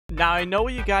Now, I know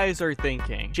what you guys are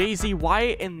thinking. Jay-Z,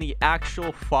 why in the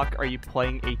actual fuck are you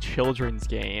playing a children's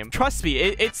game? Trust me,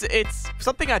 it's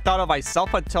something I thought of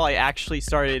myself until I actually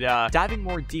started diving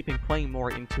more deep and playing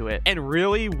more into it. And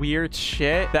really weird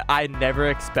shit that I never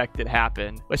expected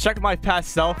happened. Let's check what my past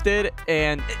self did,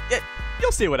 and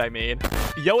you'll see what I mean.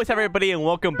 Yo, what's up, everybody, and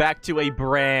welcome back to a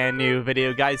brand new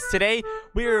video, guys. Today,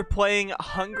 we are playing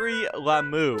Hungry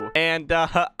Lamu, and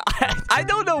I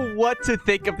don't know what to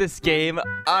think of this game.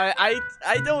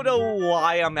 I don't know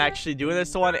why I'm actually doing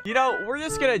this one. You know, we're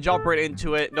just gonna jump right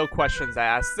into it, no questions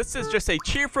asked. This is just a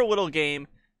cheerful little game.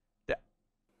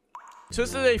 So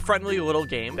this is a friendly little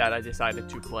game that I decided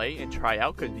to play and try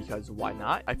out because why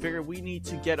not? I figured we need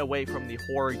to get away from the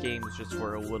horror games just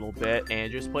for a little bit and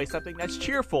just play something that's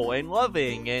cheerful and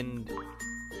loving and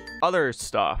other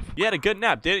stuff. You had a good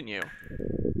nap, didn't you?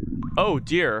 Oh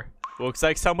dear. Looks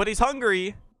like somebody's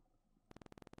hungry.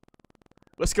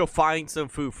 Let's go find some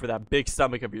food for that big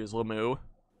stomach of yours, Lamu.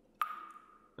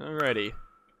 Alrighty.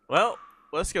 Well,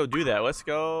 let's go do that. Let's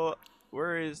go.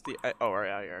 Where is the... Oh, right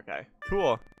out here. Okay.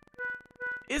 Cool.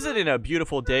 Isn't it a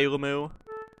beautiful day, Lamu?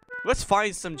 Let's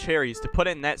find some cherries to put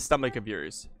in that stomach of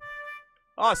yours.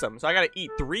 Awesome. So I gotta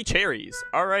eat 3 cherries.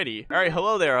 Alrighty. Alright,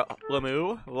 hello there,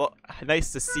 Lamu. Well,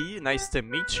 nice to see you. Nice to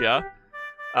meet ya.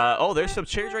 Oh, there's some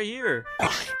cherries right here.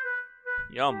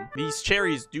 Yum. These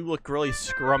cherries do look really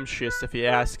scrumptious if you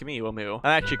ask me, Lamu.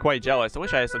 I'm actually quite jealous. I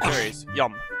wish I had some cherries.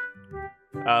 Yum.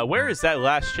 Where is that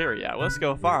last cherry at? Let's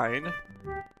go find.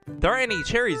 There aren't any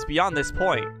cherries beyond this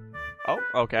point. Oh,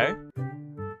 okay.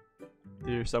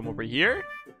 There's some over here.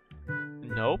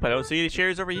 Nope, I don't see any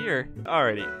cherries over here.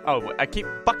 Alrighty. Oh, I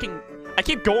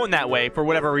keep going that way for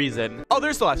whatever reason. Oh,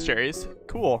 there's the last cherries.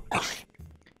 Cool.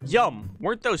 Yum.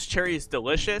 Weren't those cherries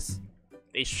delicious?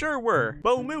 They sure were.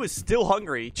 But Lamu is still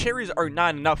hungry. Cherries are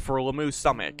not enough for Lamu's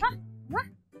stomach.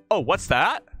 Oh, what's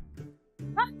that?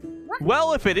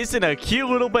 Well, if it isn't a cute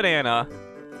little banana.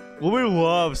 Lamu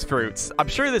loves fruits. I'm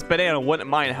sure this banana wouldn't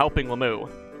mind helping Lamu.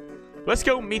 Let's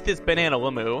go meet this banana,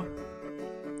 Lamu.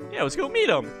 Yeah, let's go meet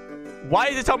him. Why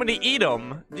did it tell me to eat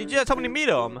him? Did you tell me to meet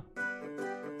him?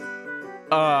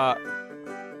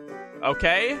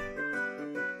 Okay.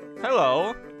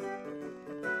 Hello.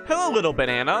 Hello, little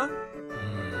banana.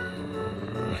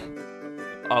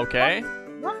 Okay.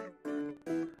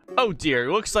 Oh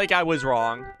dear, looks like I was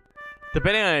wrong. The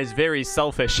banana is very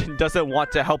selfish and doesn't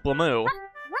want to help Lamu.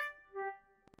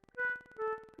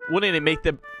 We need to make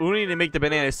the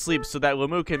banana sleep so that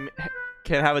Lamu can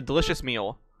have a delicious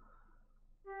meal.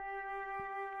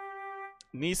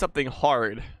 Need something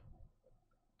hard.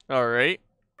 Alright.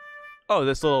 Oh,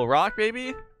 this little rock,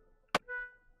 baby?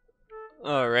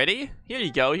 Alrighty. Here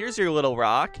you go. Here's your little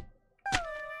rock.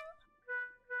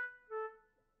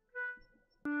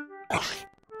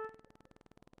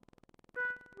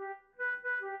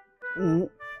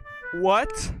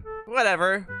 What?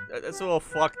 Whatever. That's a little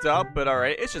fucked up, but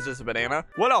alright. It's just a banana.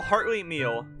 What a hearty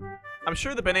meal. I'm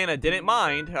sure the banana didn't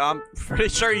mind. I'm pretty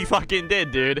sure he fucking did,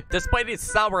 dude. Despite its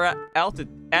sour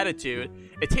attitude,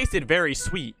 it tasted very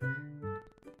sweet.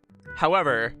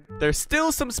 However, there's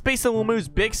still some space in Lamu's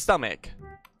big stomach.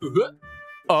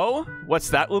 Oh?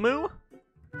 What's that, Lamu?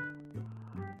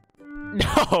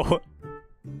 No!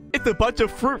 It's a bunch of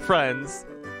fruit friends.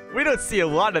 We don't see a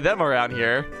lot of them around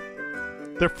here.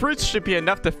 The fruits should be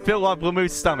enough to fill up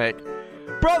Lamu's stomach.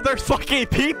 Bro, they're fucking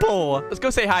people! Let's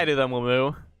go say hi to them,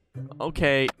 Lamu.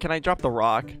 Okay, can I drop the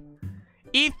rock?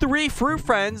 Eat 3 fruit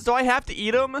friends. Do I have to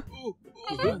eat them?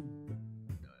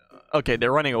 Okay,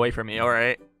 they're running away from me.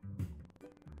 Alright.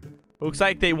 Looks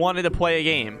like they wanted to play a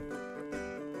game.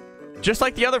 Just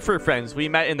like the other fruit friends we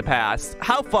met in the past.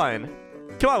 How fun.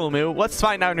 Come on, Lamu. Let's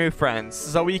find our new friends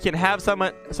so we can have some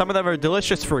of them are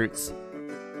delicious fruits.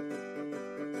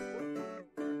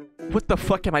 What the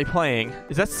fuck am I playing?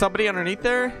 Is that somebody underneath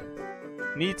there?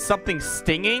 Need something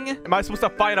stinging? Am I supposed to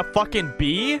find a fucking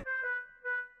bee?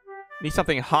 Need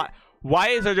something hot. Why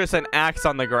is there just an axe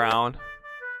on the ground?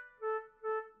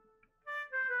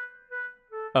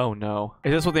 Oh no.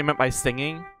 Is this what they meant by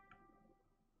stinging?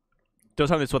 Don't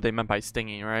tell me this is what they meant by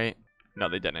stinging, right? No,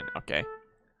 they didn't. Okay.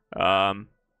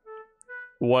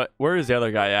 Where is the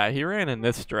other guy at? He ran in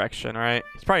this direction, right?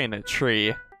 He's probably in a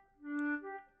tree.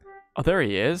 Oh, there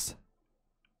he is.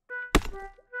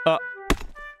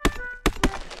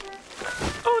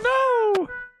 Oh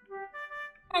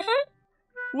no!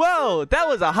 Whoa, that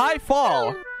was a high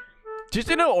fall. Did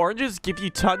you know oranges give you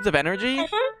tons of energy?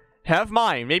 Have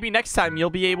mine. Maybe next time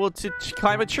you'll be able to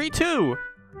climb a tree too.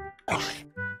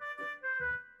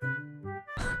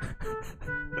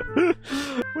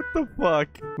 What the fuck?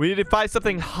 We need to find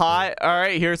something hot. All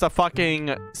right, here's a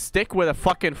fucking stick with a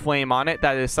fucking flame on it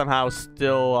that is somehow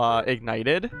still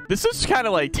ignited. This is kind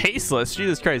of like tasteless.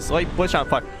 Jesus Christ. Light bush on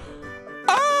fire.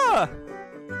 Ah!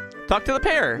 Talk to the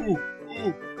pear.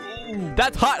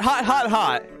 That's hot, hot, hot,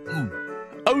 hot.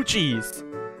 Oh, jeez.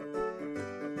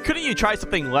 Couldn't you try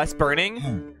something less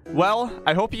burning? Well,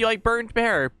 I hope you like burned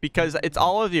pear because it's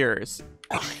all of yours.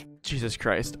 Jesus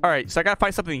Christ. All right, so I gotta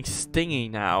find something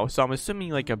stinging now. So I'm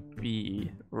assuming like a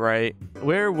bee, right?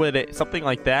 Where would it, something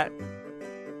like that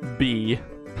be?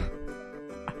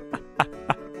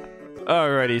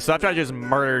 Alrighty, so after I just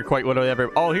murdered quite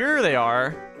whatever. Oh, here they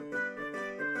are.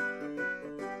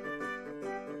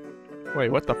 Wait,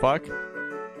 what the fuck?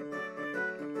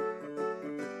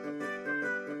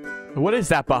 What is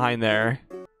that behind there?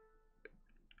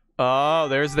 Oh,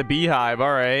 there's the beehive.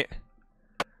 All right.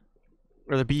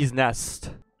 Or the bee's nest.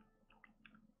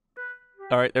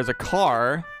 All right, there's a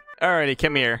car. Alrighty,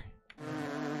 come here.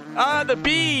 Ah, the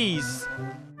bees!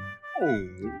 Oh.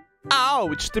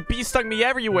 Ouch! The bee stung me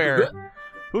everywhere.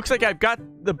 Looks like I've got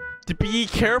the be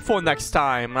careful next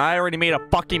time. I already made a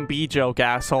fucking bee joke,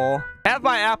 asshole. Have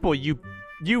my apple, you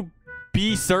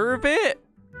bee serve it?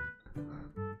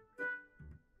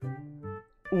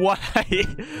 Why?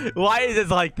 Why is it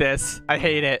like this? I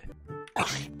hate it.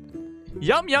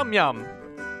 Yum, yum, yum.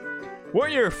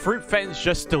 Weren't your fruit friends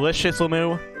just delicious,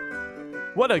 Lamu?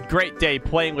 What a great day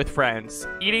playing with friends,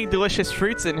 eating delicious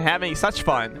fruits and having such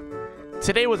fun.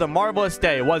 Today was a marvelous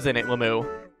day, wasn't it, Lamu?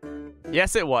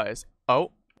 Yes, it was.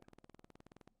 Oh.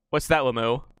 What's that,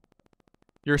 Lamu?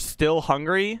 You're still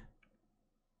hungry?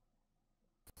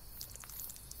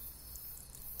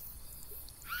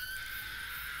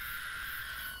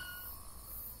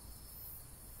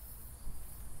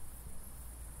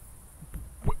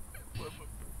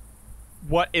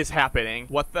 What is happening?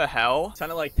 What the hell?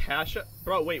 Sounded like Tasha.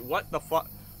 Bro, wait, what the fuck?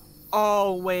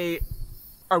 Oh, wait.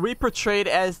 Are we portrayed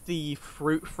as the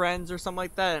fruit friends or something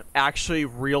like that? Actually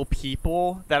real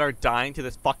people that are dying to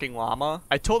this fucking llama?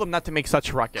 I told them not to make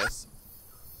such ruckus.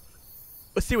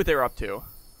 Let's see what they're up to.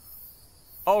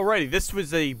 Alrighty, this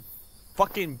was a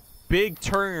fucking big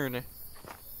turn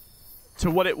to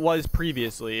what it was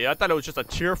previously. I thought it was just a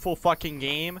cheerful fucking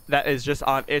game that is just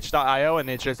on itch.io, and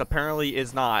it just apparently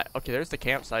is not. Okay, there's the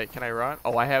campsite. Can I run?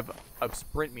 Oh, I have a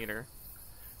sprint meter.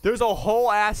 There's a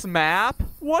whole ass map?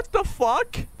 What the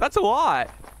fuck? That's a lot.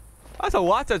 That's a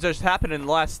lot that just happened in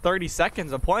the last 30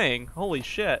 seconds of playing. Holy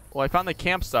shit. Well, I found the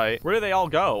campsite. Where do they all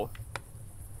go?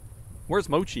 Where's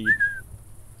Mochi?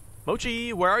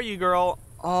 Mochi, where are you, girl?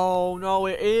 Oh, no,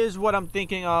 it is what I'm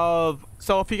thinking of.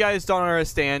 So if you guys don't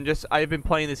understand, I've been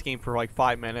playing this game for like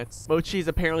 5 minutes. Mochi is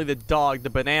apparently the dog,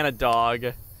 the banana dog.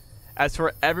 As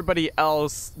for everybody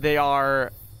else, they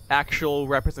are actual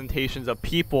representations of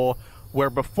people, where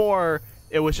before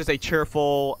it was just a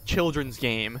cheerful children's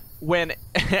game, when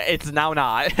it's now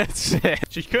not.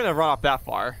 She couldn't have run off that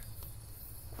far.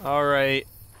 All right,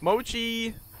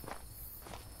 Mochi,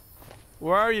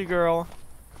 where are you, girl?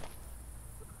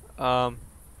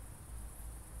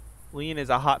 Lean is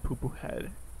a hot poo-poo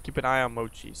head. Keep an eye on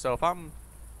Mochi. So if I'm...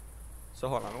 So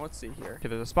hold on, let's see here. Okay,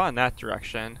 there's a spot in that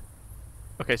direction.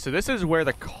 Okay, so this is where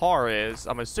the car is,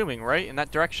 I'm assuming, right? In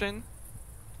that direction?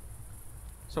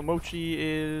 So Mochi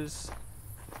is...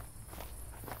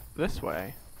 this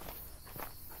way.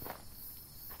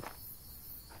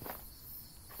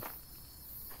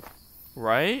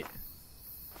 Right?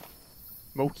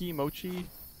 Mochi?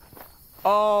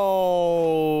 Oh...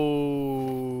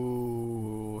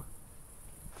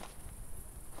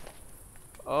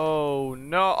 Oh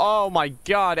no, oh my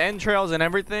god, entrails and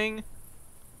everything?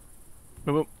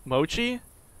 Mochi?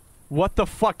 What the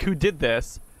fuck, who did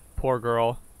this? Poor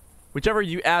girl. Whichever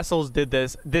you assholes did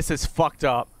this, this is fucked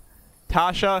up.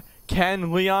 Tasha,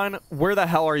 Ken, Leon, where the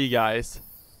hell are you guys?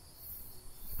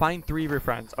 Find 3 of your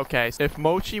friends. Okay, so if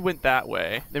Mochi went that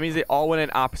way, that means they all went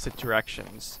in opposite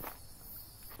directions.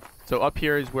 So up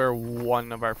here is where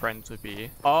one of our friends would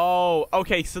be. Oh,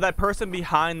 okay. So that person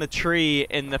behind the tree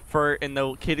in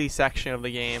the kitty section of the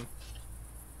game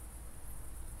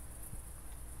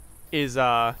is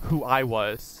who I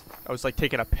was. I was like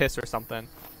taking a piss or something.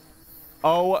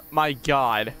 Oh my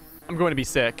god. I'm going to be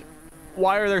sick.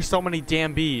 Why are there so many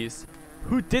damn bees?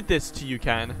 Who did this to you,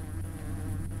 Ken?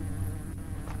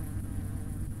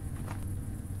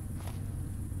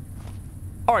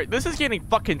 Alright, this is getting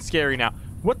fucking scary now.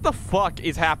 What the fuck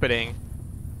is happening?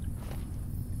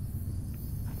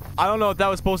 I don't know if that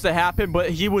was supposed to happen,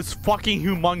 but he was fucking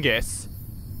humongous.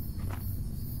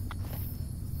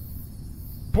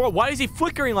 Bro, why is he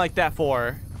flickering like that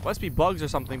for? Must be bugs or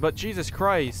something, but Jesus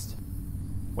Christ.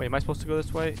 Wait, am I supposed to go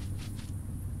this way?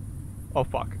 Oh,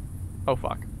 fuck. Oh,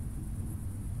 fuck.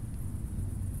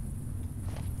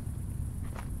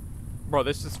 Bro,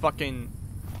 this is fucking...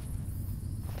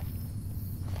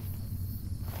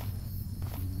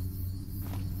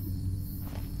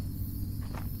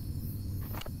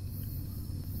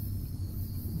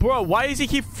 Bro, why does he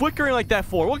keep flickering like that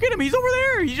for? Look at him, he's over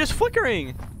there. He's just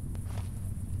flickering.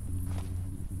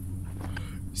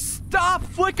 Stop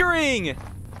flickering!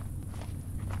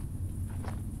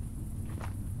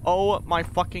 Oh my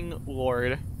fucking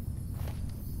lord.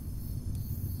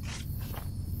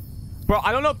 Bro,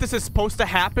 I don't know if this is supposed to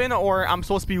happen or I'm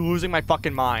supposed to be losing my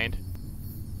fucking mind.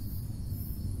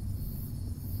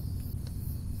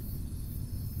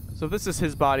 So this is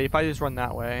his body. If I just run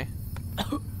that way.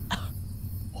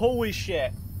 Holy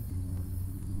shit.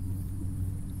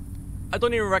 I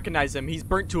don't even recognize him. He's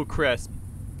burnt to a crisp.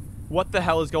 What the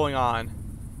hell is going on?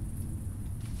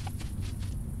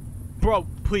 Bro,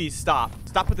 please stop.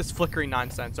 Stop with this flickering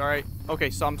nonsense, alright? Okay,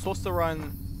 so I'm supposed to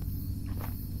run...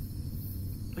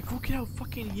 Like, look at how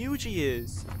fucking huge he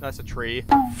is. That's a tree.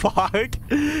 Fuck.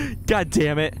 God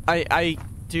damn it.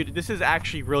 Dude, this is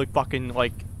actually really fucking,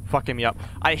 like, fucking me up.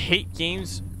 I hate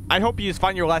games... I hope you just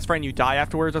find your last friend and you die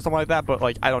afterwards or something like that, but,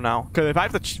 like, I don't know. Because if I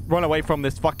have to run away from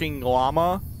this fucking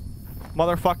llama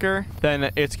motherfucker,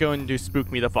 then it's going to spook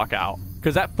me the fuck out.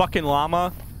 Because that fucking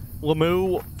llama,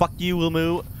 Lamu, fuck you,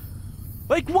 Lamu.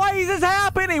 Like, why is this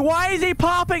happening? Why is he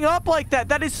popping up like that?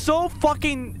 That is so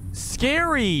fucking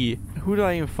scary. Who did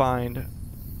I even find?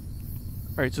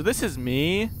 Alright, so this is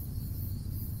me.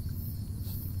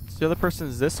 So the other person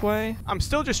is this way. I'm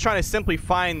still just trying to simply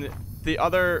find...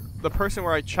 the person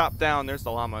where I chopped down, there's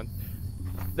the llama,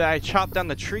 that I chopped down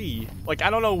the tree. Like, I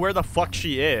don't know where the fuck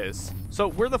she is. So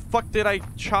where the fuck did I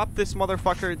chop this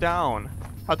motherfucker down?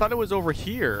 I thought it was over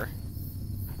here.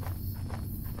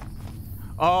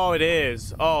 Oh, it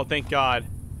is. Oh, thank God.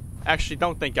 Actually,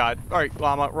 don't thank God. Alright,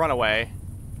 llama, run away.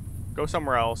 Go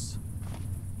somewhere else.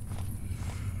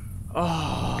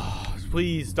 Oh,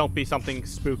 please don't be something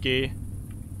spooky.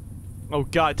 Oh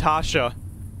God, Tasha.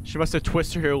 She must have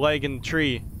twisted her leg in the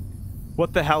tree.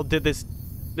 What the hell did this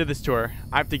to her?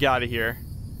 I have to get out of here.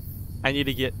 I need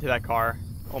to get to that car.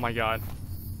 Oh my God.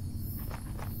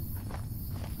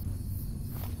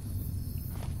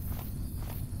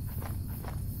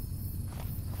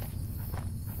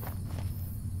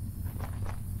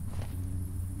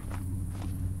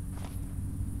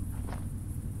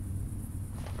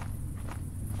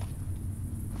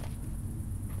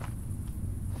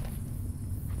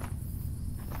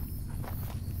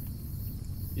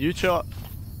 You chill.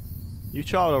 You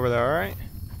chill out over there, alright?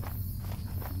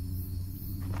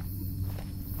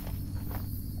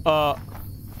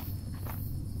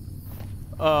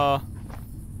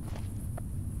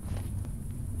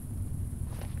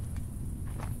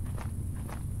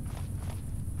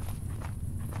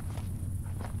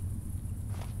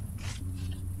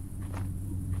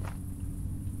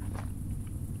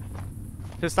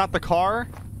 It's not the car?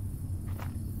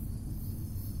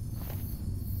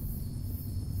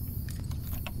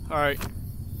 Alright.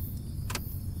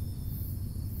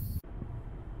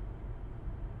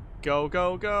 Go,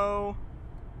 go, go.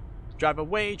 Drive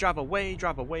away, drive away,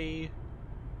 drive away.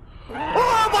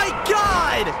 Oh my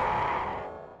God!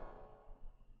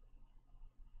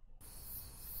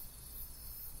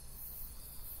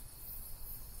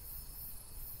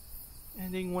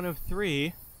 Ending 1 of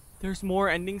 3. There's more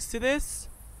endings to this?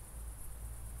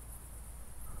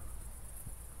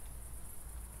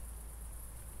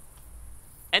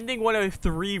 Ending 1 of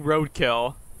 3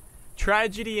 roadkill.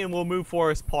 Tragedy in Lamu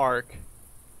Forest Park.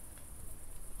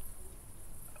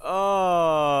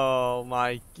 Oh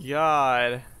my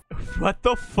God. What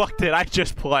the fuck did I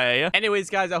just play? Anyways,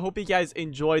 guys, I hope you guys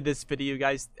enjoyed this video,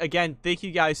 guys. Again, thank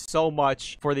you guys so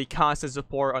much for the constant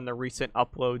support on the recent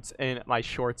uploads and my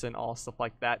shorts and all stuff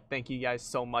like that. Thank you guys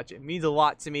so much. It means a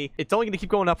lot to me. It's only going to keep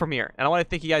going up from here. And I want to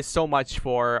thank you guys so much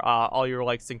for all your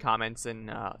likes and comments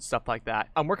and stuff like that.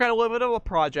 I'm working on a little bit of a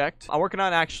project. I'm working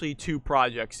on actually 2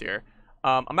 projects here.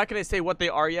 I'm not going to say what they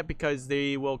are yet because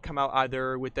they will come out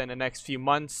either within the next few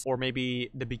months or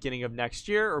maybe the beginning of next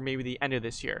year or maybe the end of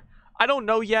this year. I don't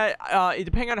know yet.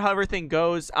 Depending on how everything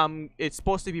goes, it's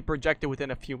supposed to be projected within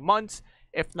a few months,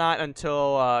 if not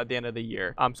until the end of the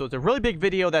year. So it's a really big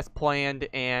video that's planned,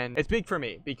 and it's big for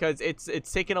me because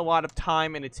it's taken a lot of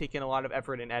time and it's taken a lot of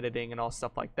effort in editing and all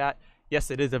stuff like that. Yes,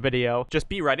 it is a video. Just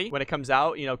be ready when it comes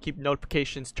out. You know, keep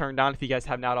notifications turned on if you guys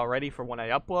have not already for when I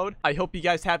upload. I hope you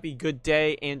guys have a good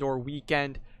day and or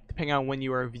weekend, depending on when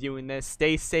you are viewing this.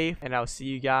 Stay safe, and I'll see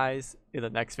you guys in the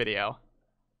next video.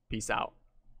 Peace out.